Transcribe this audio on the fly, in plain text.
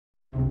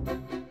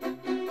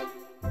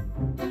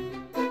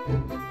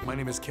My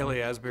name is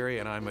Kelly Asbury,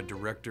 and I'm a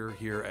director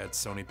here at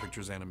Sony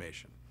Pictures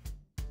Animation.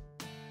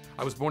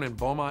 I was born in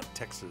Beaumont,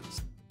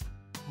 Texas.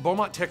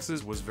 Beaumont,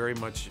 Texas was very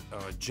much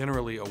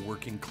generally a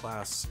working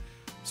class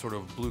sort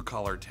of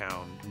blue-collar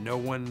town. No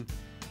one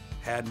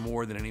had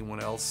more than anyone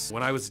else.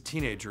 When I was a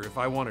teenager, if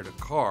I wanted a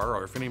car,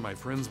 or if any of my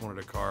friends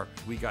wanted a car,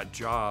 we got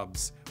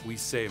jobs, we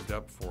saved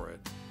up for it.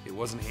 It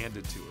wasn't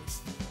handed to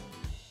us.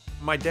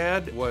 My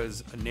dad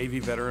was a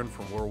Navy veteran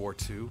from World War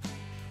II.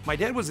 My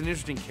dad was an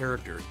interesting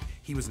character.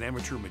 He was an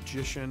amateur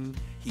magician,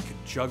 he could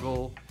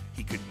juggle,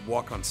 he could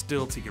walk on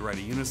stilts, he could ride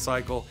a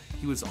unicycle.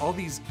 He was all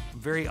these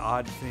very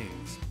odd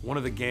things. One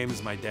of the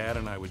games my dad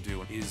and I would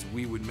do is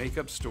we would make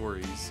up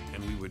stories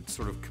and we would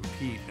sort of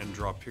compete and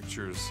draw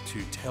pictures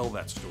to tell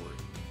that story.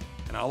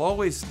 And I'll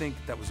always think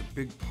that was a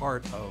big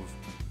part of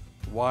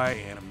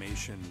why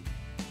animation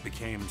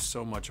became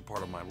so much a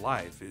part of my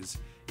life, is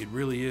it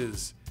really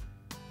is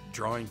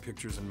drawing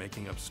pictures and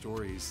making up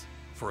stories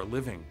for a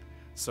living.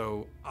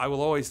 So I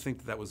will always think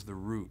that that was the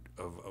root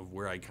of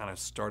where I kind of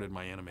started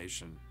my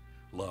animation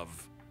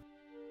love.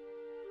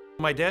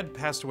 My dad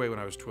passed away when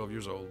I was 12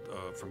 years old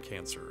from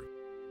cancer.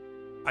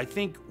 I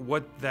think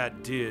what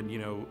that did,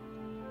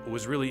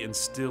 was really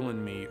instill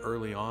in me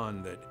early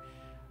on that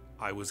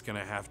I was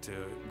gonna have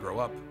to grow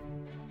up.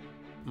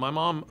 My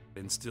mom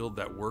instilled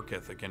that work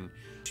ethic, and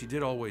she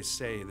did always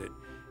say that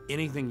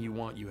anything you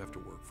want, you have to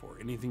work for.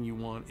 Anything you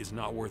want is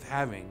not worth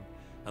having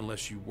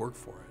unless you work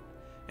for it.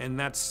 And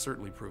that's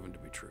certainly proven to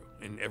be true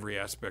in every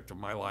aspect of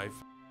my life.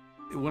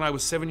 When I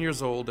was 7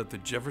 years old at the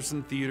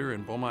Jefferson Theater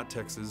in Beaumont,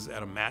 Texas,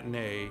 at a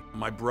matinee,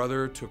 my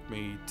brother took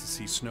me to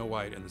see Snow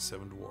White and the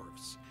Seven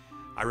Dwarfs.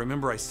 I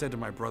remember I said to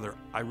my brother,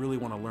 I really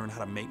want to learn how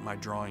to make my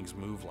drawings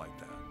move like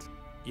that.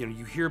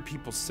 You hear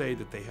people say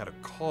that they had a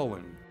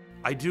calling.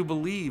 I do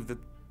believe that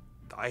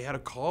I had a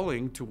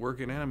calling to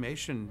work in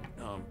animation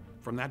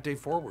from that day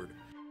forward.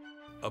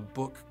 A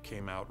book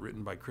came out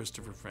written by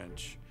Christopher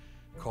French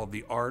called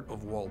The Art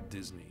of Walt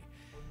Disney.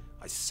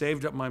 I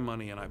saved up my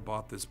money and I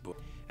bought this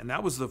book. And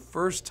that was the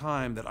first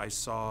time that I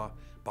saw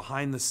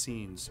behind the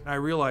scenes. I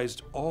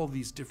realized all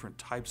these different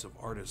types of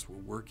artists were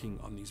working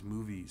on these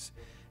movies.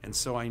 And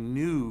so I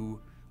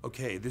knew,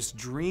 okay, this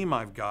dream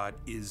I've got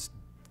is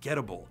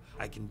gettable.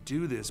 I can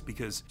do this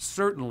because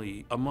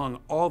certainly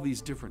among all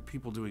these different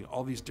people doing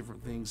all these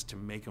different things to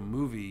make a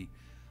movie,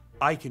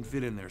 I can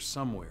fit in there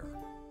somewhere.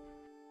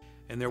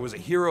 And there was a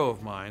hero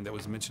of mine that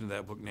was mentioned in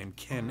that book named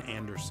Ken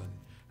Anderson,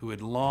 who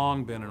had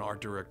long been an art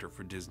director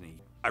for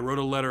Disney. I wrote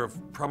a letter,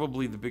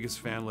 probably the biggest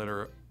fan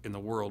letter in the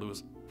world. It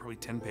was probably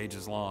 10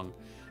 pages long,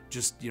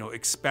 just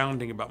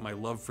expounding about my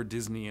love for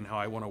Disney and how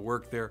I want to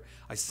work there.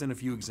 I sent a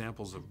few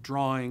examples of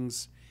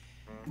drawings,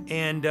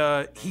 and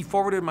he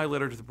forwarded my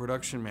letter to the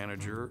production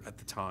manager at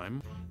the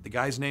time. The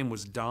guy's name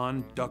was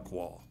Don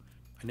Duckwall.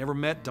 I never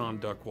met Don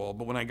Duckwall,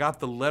 but when I got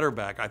the letter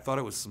back, I thought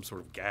it was some sort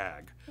of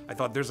gag. I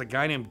thought, there's a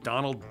guy named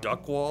Donald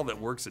Duckwall that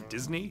works at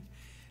Disney?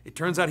 It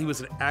turns out he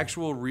was an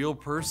actual real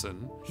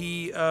person.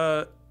 He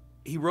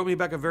wrote me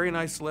back a very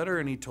nice letter,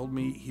 and he told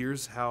me,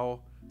 here's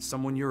how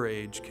someone your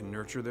age can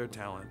nurture their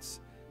talents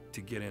to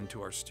get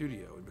into our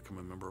studio and become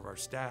a member of our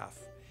staff.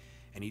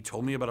 And he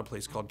told me about a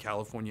place called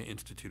California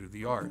Institute of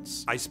the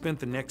Arts. I spent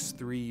the next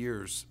 3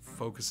 years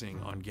focusing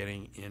on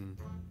getting in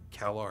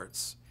Cal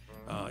Arts.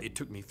 It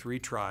took me 3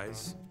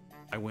 tries.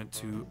 I went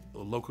to a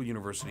local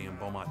university in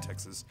Beaumont,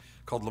 Texas,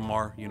 called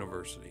Lamar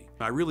University.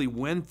 I really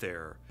went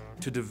there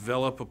to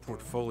develop a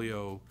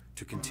portfolio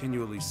to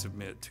continually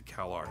submit to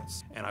Cal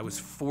Arts. And I was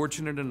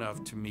fortunate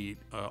enough to meet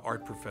an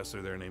art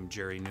professor there named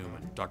Jerry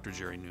Newman, Dr.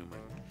 Jerry Newman,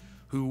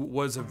 who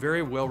was a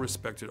very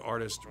well-respected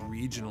artist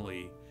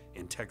regionally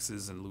in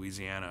Texas and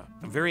Louisiana.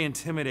 A very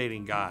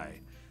intimidating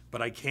guy,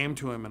 but I came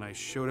to him and I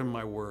showed him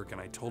my work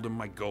and I told him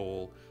my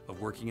goal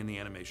of working in the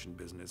animation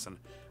business, and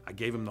I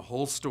gave him the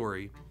whole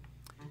story.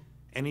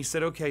 And he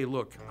said, okay,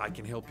 look, I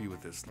can help you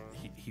with this.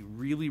 He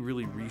really,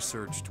 really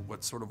researched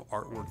what sort of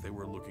artwork they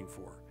were looking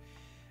for.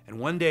 And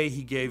one day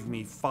he gave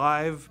me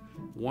 5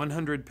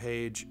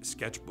 100-page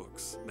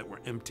sketchbooks that were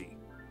empty.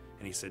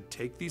 And he said,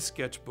 take these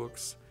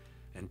sketchbooks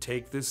and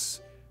take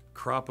this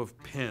crop of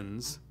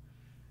pens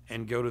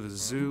and go to the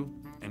zoo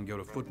and go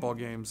to football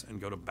games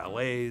and go to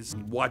ballets,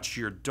 watch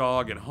your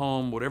dog at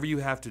home, whatever you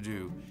have to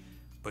do,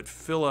 but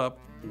fill up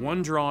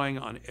one drawing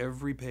on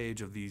every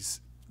page of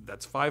these,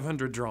 that's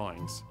 500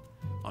 drawings,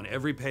 on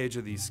every page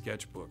of these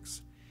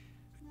sketchbooks.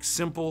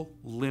 Simple,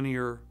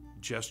 linear,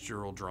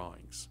 gestural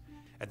drawings.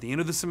 At the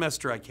end of the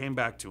semester, I came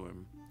back to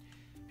him,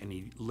 and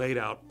he laid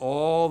out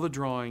all the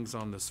drawings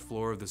on this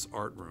floor of this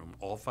art room,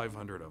 all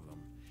 500 of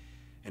them.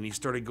 And he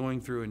started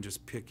going through and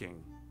just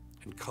picking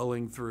and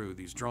culling through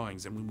these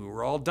drawings. And when we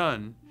were all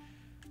done,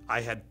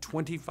 I had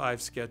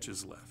 25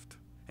 sketches left.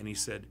 And he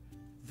said,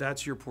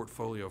 that's your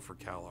portfolio for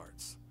Cal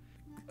Arts.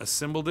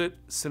 Assembled it,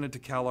 sent it to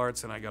Cal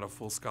Arts, and I got a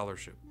full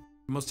scholarship.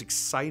 The most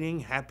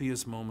exciting,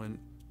 happiest moment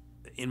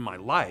in my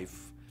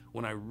life,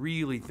 when I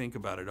really think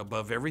about it,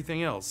 above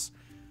everything else,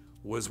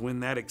 was when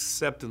that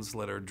acceptance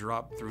letter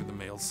dropped through the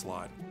mail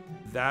slot.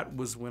 That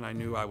was when I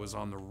knew I was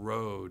on the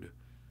road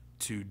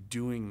to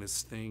doing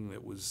this thing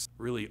that was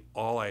really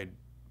all I'd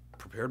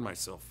prepared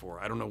myself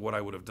for. I don't know what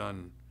I would have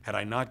done had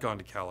I not gone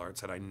to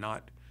CalArts, had I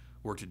not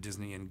worked at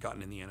Disney and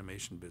gotten in the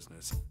animation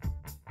business.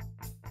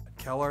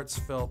 CalArts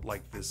felt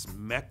like this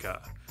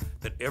mecca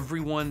that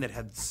everyone that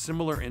had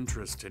similar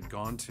interest had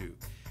gone to.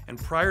 And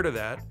prior to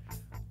that,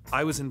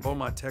 I was in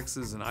Beaumont,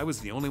 Texas, and I was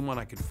the only one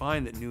I could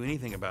find that knew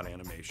anything about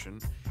animation.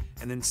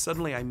 And then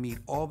suddenly I meet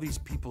all these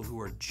people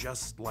who are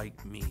just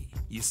like me.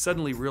 You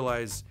suddenly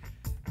realize,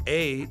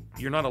 A,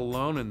 you're not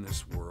alone in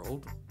this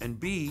world, and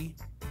B,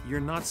 you're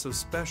not so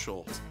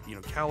special. You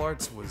know,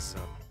 CalArts was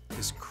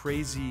this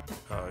crazy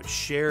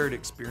shared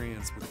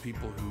experience with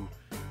people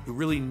who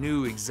really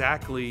knew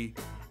exactly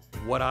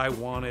what I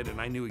wanted, and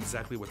I knew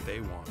exactly what they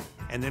wanted.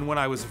 And then when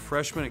I was a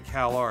freshman at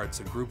CalArts,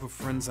 a group of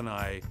friends and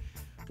I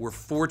were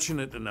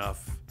fortunate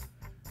enough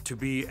to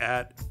be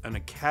at an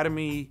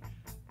Academy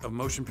of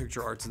Motion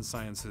Picture Arts and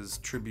Sciences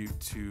tribute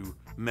to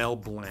Mel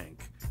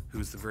Blanc,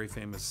 who's the very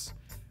famous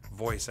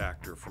voice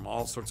actor from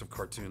all sorts of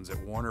cartoons at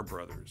Warner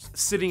Brothers.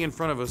 Sitting in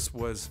front of us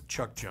was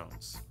Chuck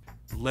Jones,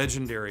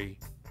 legendary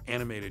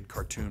animated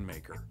cartoon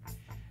maker.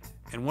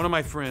 And one of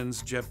my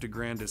friends, Jeff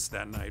DeGrandis,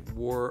 that night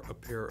wore a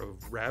pair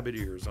of rabbit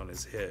ears on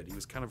his head. He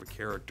was kind of a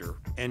character.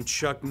 And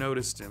Chuck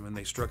noticed him, and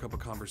they struck up a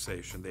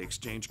conversation. They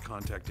exchanged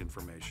contact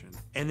information.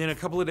 And then a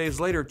couple of days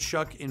later,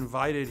 Chuck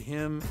invited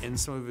him and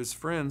some of his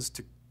friends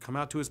to come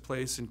out to his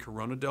place in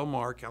Corona del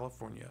Mar,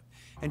 California,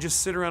 and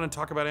just sit around and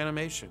talk about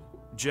animation.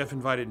 Jeff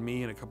invited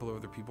me and a couple of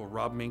other people,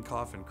 Rob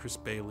Minkoff and Chris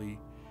Bailey,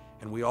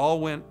 and we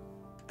all went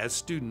as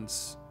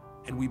students,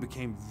 and we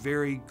became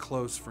very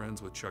close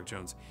friends with Chuck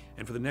Jones.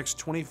 And for the next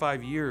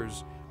 25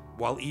 years,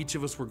 while each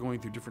of us were going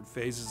through different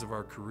phases of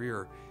our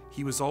career,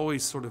 he was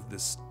always sort of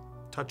this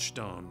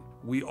touchstone.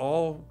 We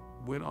all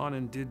went on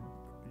and did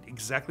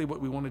exactly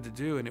what we wanted to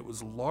do, and it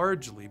was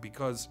largely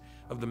because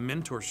of the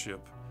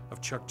mentorship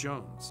of Chuck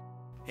Jones.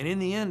 And in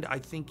the end, I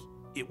think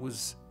it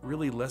was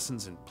really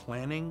lessons in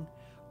planning,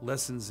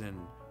 lessons in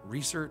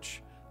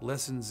research,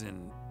 lessons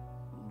in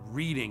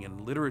reading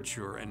and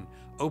literature, and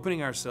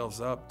opening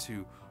ourselves up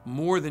to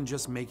more than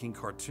just making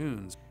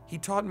cartoons. He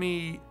taught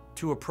me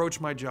to approach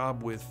my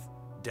job with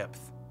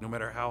depth, no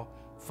matter how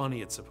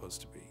funny it's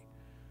supposed to be.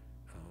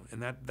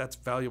 And that's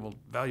valuable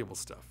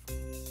stuff.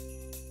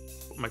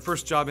 My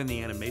first job in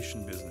the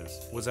animation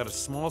business was at a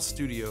small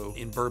studio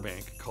in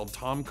Burbank called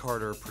Tom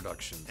Carter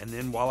Productions. And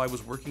then while I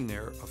was working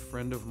there, a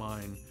friend of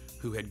mine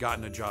who had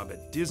gotten a job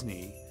at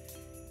Disney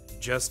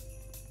just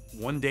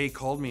one day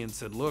called me and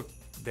said, look,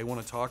 they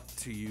want to talk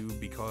to you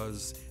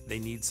because they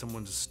need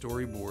someone to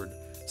storyboard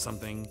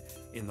something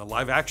in the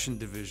live action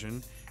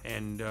division,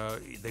 and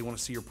they want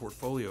to see your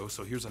portfolio,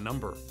 so here's a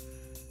number.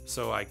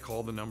 So I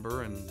called the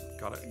number and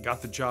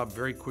got the job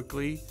very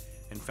quickly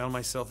and found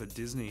myself at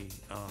Disney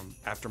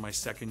after my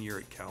second year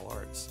at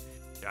CalArts.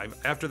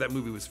 After that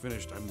movie was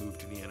finished, I moved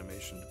to the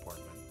animation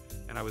department,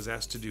 and I was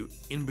asked to do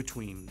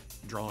in-between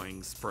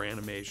drawings for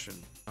animation.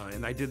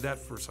 And I did that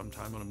for some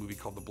time on a movie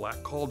called The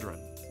Black Cauldron.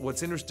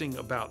 What's interesting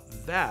about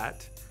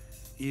that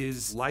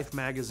is Life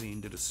magazine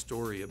did a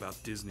story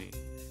about Disney.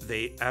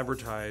 They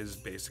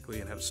advertised basically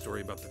and had a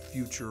story about the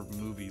future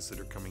movies that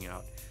are coming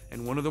out.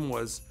 And one of them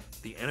was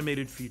the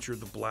animated feature,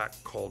 The Black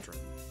Cauldron.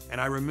 And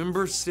I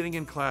remember sitting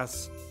in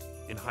class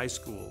in high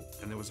school,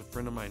 and there was a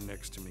friend of mine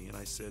next to me, and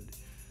I said,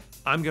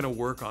 I'm gonna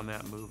work on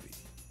that movie.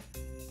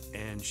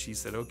 And she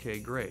said, okay,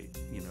 great,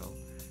 you know.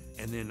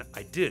 And then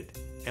I did.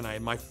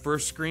 And my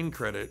first screen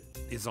credit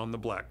is on The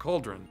Black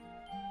Cauldron.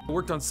 I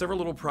worked on several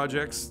little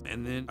projects,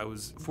 and then I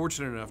was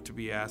fortunate enough to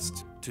be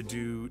asked to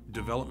do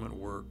development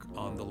work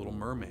on The Little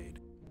Mermaid.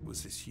 It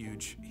was this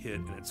huge hit,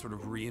 and it sort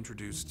of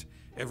reintroduced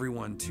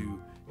everyone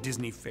to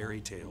Disney fairy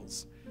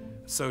tales.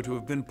 So to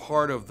have been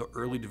part of the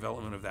early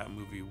development of that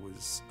movie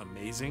was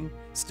amazing,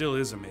 still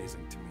is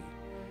amazing to me.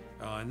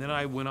 And then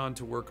I went on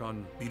to work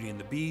on Beauty and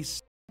the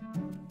Beast.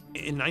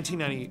 In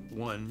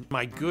 1991,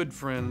 my good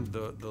friend,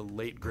 the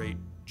late, great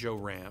Joe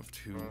Ranft,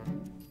 who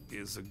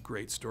is a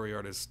great story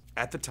artist,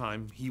 at the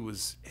time he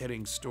was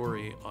heading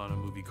story on a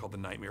movie called The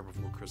Nightmare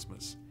Before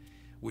Christmas,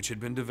 which had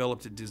been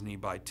developed at Disney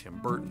by Tim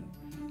Burton.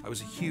 I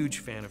was a huge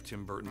fan of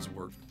Tim Burton's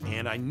work,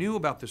 and I knew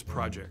about this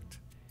project,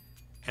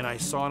 and I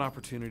saw an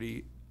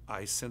opportunity.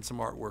 I sent some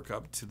artwork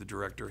up to the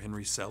director,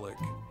 Henry Selick.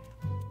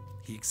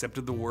 He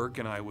accepted the work,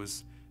 and I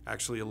was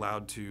actually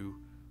allowed to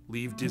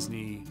leave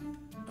Disney,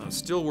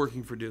 still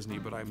working for Disney,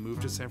 but I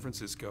moved to San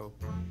Francisco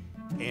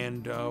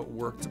and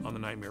worked on The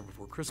Nightmare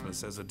Before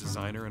Christmas as a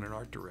designer and an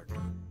art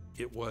director.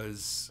 It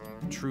was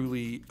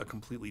truly a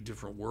completely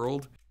different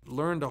world.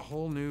 Learned a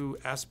whole new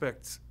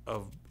aspect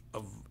of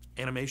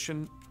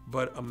animation,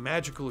 but a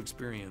magical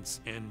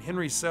experience. And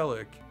Henry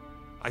Selick,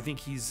 I think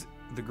he's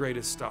the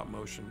greatest stop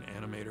motion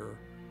animator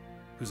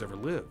who's ever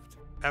lived.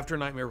 After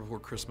Nightmare Before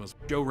Christmas,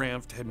 Joe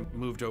Ranft had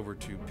moved over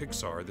to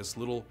Pixar, this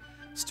little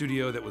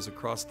studio that was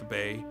across the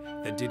bay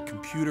that did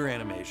computer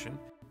animation.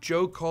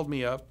 Joe called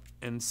me up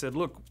and said,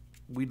 look,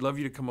 we'd love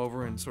you to come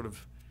over and sort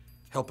of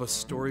help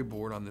us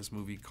storyboard on this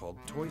movie called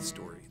Toy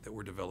Story that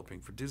we're developing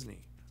for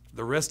Disney.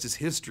 The rest is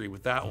history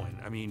with that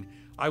one. I mean,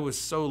 I was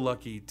so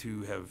lucky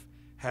to have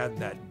had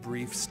that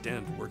brief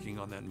stint working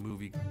on that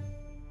movie.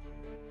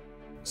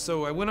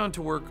 So I went on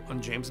to work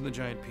on James and the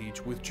Giant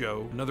Peach with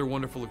Joe, another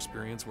wonderful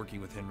experience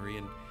working with Henry,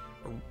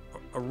 and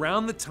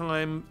around the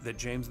time that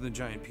James and the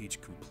Giant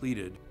Peach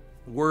completed,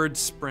 word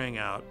sprang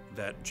out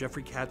that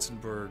Jeffrey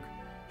Katzenberg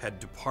had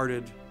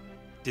departed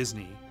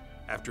Disney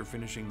after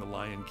finishing The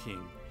Lion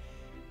King,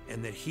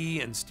 and that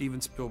he and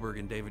Steven Spielberg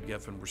and David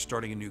Geffen were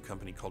starting a new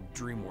company called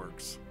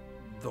DreamWorks.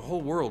 The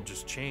whole world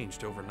just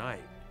changed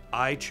overnight.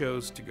 I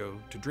chose to go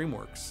to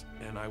DreamWorks,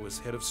 and I was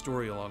head of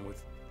story along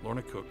with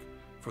Lorna Cook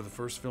for the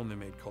first film they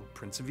made called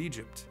Prince of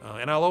Egypt.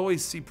 And I'll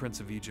always see Prince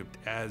of Egypt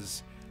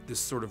as this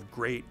sort of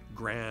great,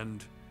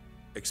 grand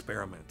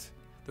experiment.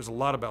 There's a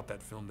lot about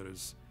that film that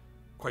is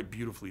quite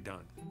beautifully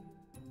done.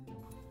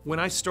 When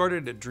I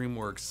started at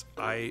DreamWorks,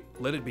 I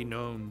let it be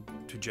known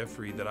to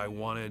Jeffrey that I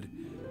wanted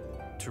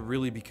to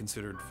really be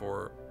considered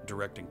for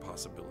directing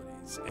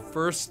possibilities. The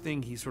first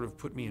thing he sort of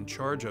put me in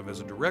charge of as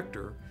a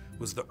director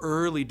was the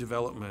early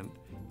development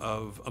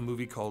of a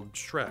movie called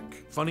Shrek.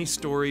 Funny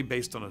story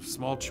based on a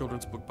small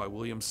children's book by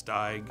William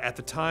Steig. At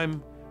the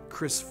time,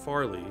 Chris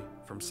Farley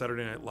from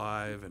Saturday Night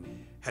Live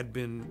had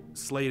been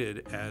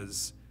slated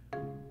as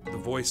the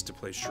voice to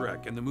play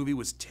Shrek, and the movie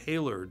was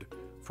tailored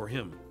for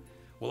him.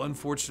 Well,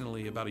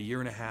 unfortunately, about a year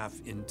and a half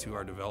into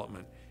our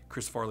development,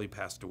 Chris Farley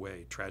passed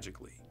away,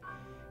 tragically.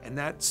 And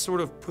that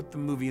sort of put the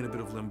movie in a bit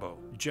of limbo.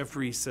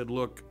 Jeffrey said,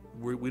 look,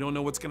 we don't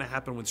know what's gonna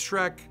happen with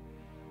Shrek,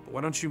 but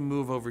why don't you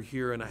move over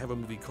here, and I have a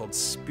movie called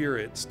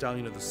Spirit,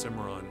 Stallion of the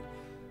Cimarron,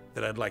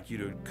 that I'd like you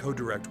to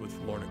co-direct with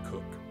Lorna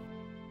Cook.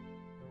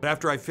 But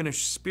after I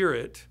finished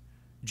Spirit,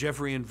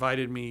 Jeffrey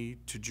invited me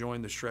to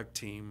join the Shrek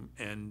team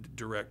and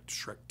direct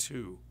Shrek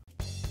 2.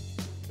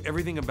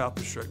 Everything about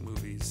the Shrek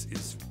movies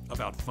is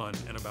about fun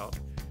and about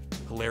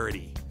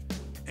hilarity.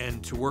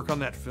 And to work on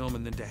that film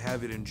and then to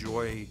have it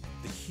enjoy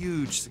the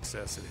huge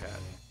success it had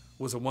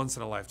was a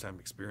once-in-a-lifetime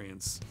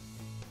experience.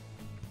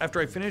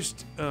 After I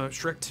finished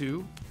Shrek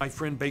 2, my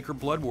friend Baker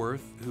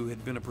Bloodworth, who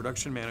had been a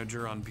production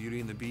manager on Beauty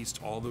and the Beast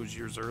all those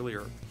years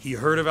earlier, he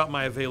heard about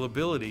my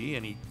availability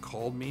and he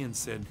called me and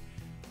said,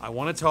 I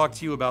want to talk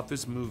to you about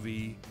this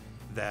movie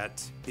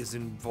that is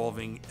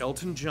involving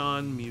Elton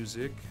John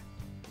music,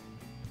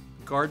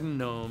 garden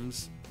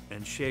gnomes,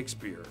 and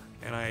Shakespeare.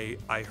 And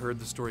I heard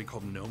the story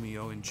called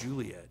Romeo and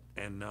Juliet,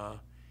 and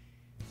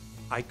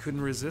I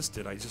couldn't resist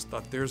it. I just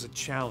thought, there's a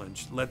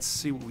challenge. Let's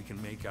see what we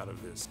can make out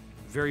of this.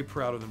 Very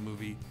proud of the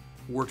movie,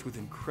 worked with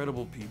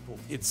incredible people.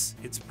 It's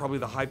probably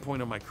the high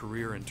point of my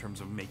career in terms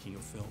of making a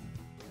film.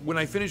 When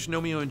I finished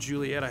Romeo and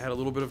Juliet, I had a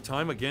little bit of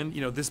time. Again, you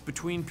know, this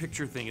between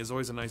picture thing is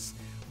always a nice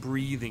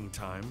breathing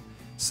time.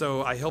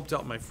 So I helped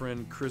out my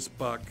friend Chris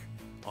Buck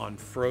on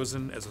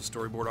Frozen as a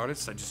storyboard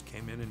artist. I just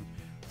came in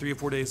 3 or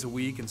 4 days a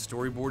week and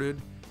storyboarded.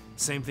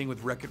 Same thing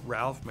with Wreck-It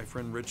Ralph. My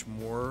friend Rich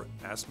Moore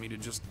asked me to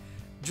just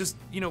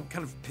you know,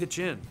 kind of pitch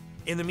in.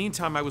 In the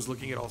meantime, I was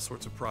looking at all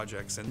sorts of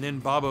projects, and then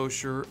Bob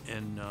Osher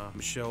and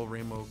Michelle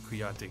Ramo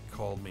Kuyate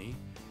called me,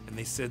 and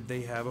they said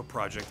they have a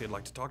project they'd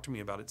like to talk to me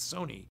about at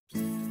Sony.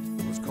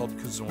 It was called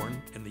Kazorn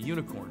and the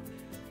Unicorn.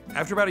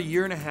 After about a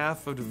year and a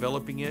half of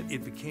developing it,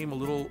 it became a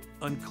little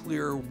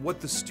unclear what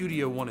the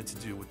studio wanted to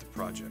do with the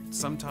project.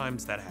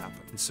 Sometimes that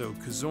happened. And so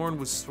Kazorn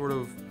was sort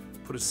of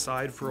put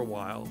aside for a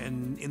while,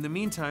 and in the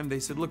meantime, they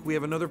said, look, we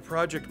have another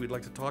project we'd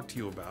like to talk to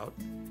you about,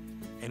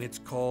 and it's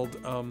called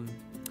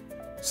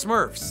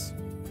Smurfs.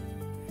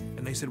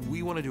 And they said,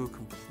 we want to do a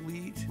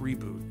complete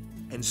reboot.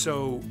 And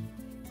so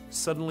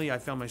suddenly I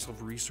found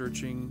myself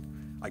researching.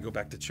 I go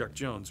back to Chuck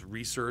Jones,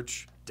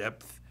 research,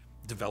 depth,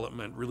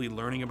 development, really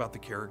learning about the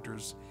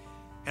characters.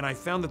 And I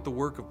found that the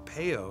work of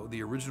Peyo,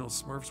 the original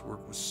Smurfs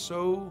work, was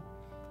so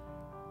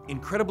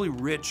incredibly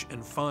rich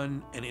and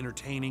fun and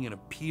entertaining and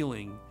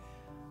appealing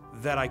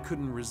that I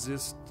couldn't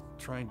resist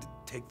trying to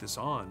take this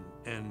on.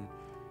 And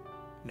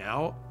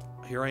now,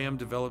 here I am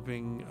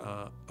developing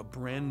a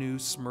brand new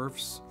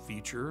Smurfs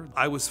feature.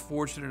 I was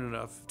fortunate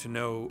enough to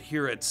know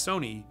here at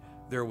Sony,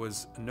 there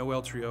was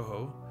Noelle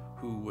Triojo,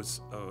 who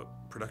was a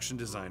production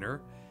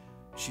designer.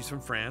 She's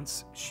from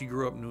France. She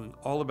grew up knowing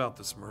all about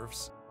the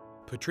Smurfs.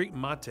 Patrick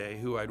Mate,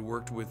 who I'd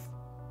worked with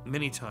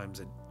many times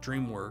at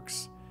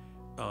DreamWorks,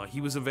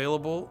 he was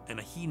available and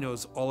he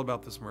knows all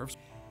about the Smurfs.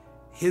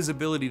 His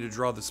ability to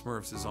draw the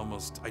Smurfs is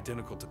almost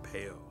identical to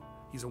Peyo.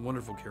 He's a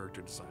wonderful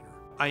character designer.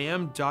 I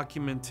am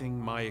documenting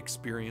my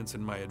experience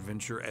and my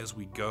adventure as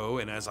we go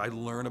and as I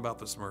learn about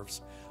the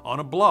Smurfs on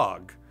a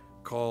blog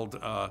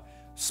called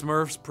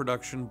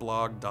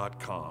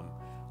smurfsproductionblog.com.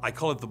 I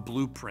call it the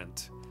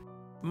Blueprint.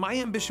 My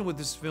ambition with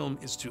this film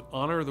is to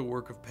honor the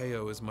work of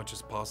Peyo as much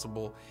as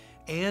possible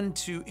and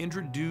to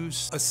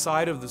introduce a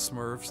side of the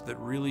Smurfs that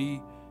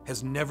really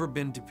has never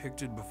been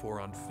depicted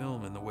before on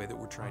film in the way that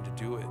we're trying to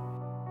do it.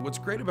 What's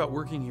great about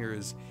working here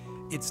is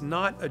it's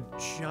not a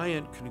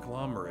giant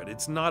conglomerate.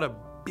 It's not a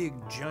big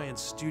giant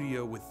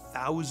studio with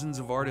thousands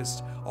of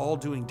artists all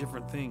doing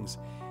different things.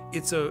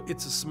 It's a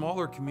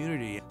smaller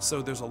community,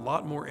 so there's a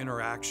lot more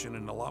interaction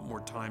and a lot more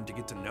time to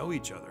get to know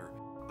each other.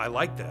 I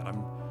like that.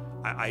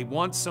 I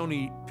want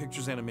Sony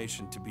Pictures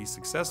Animation to be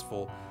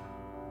successful,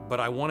 but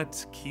I wanted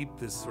to keep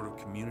this sort of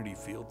community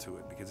feel to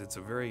it because it's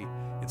a very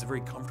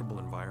comfortable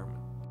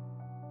environment.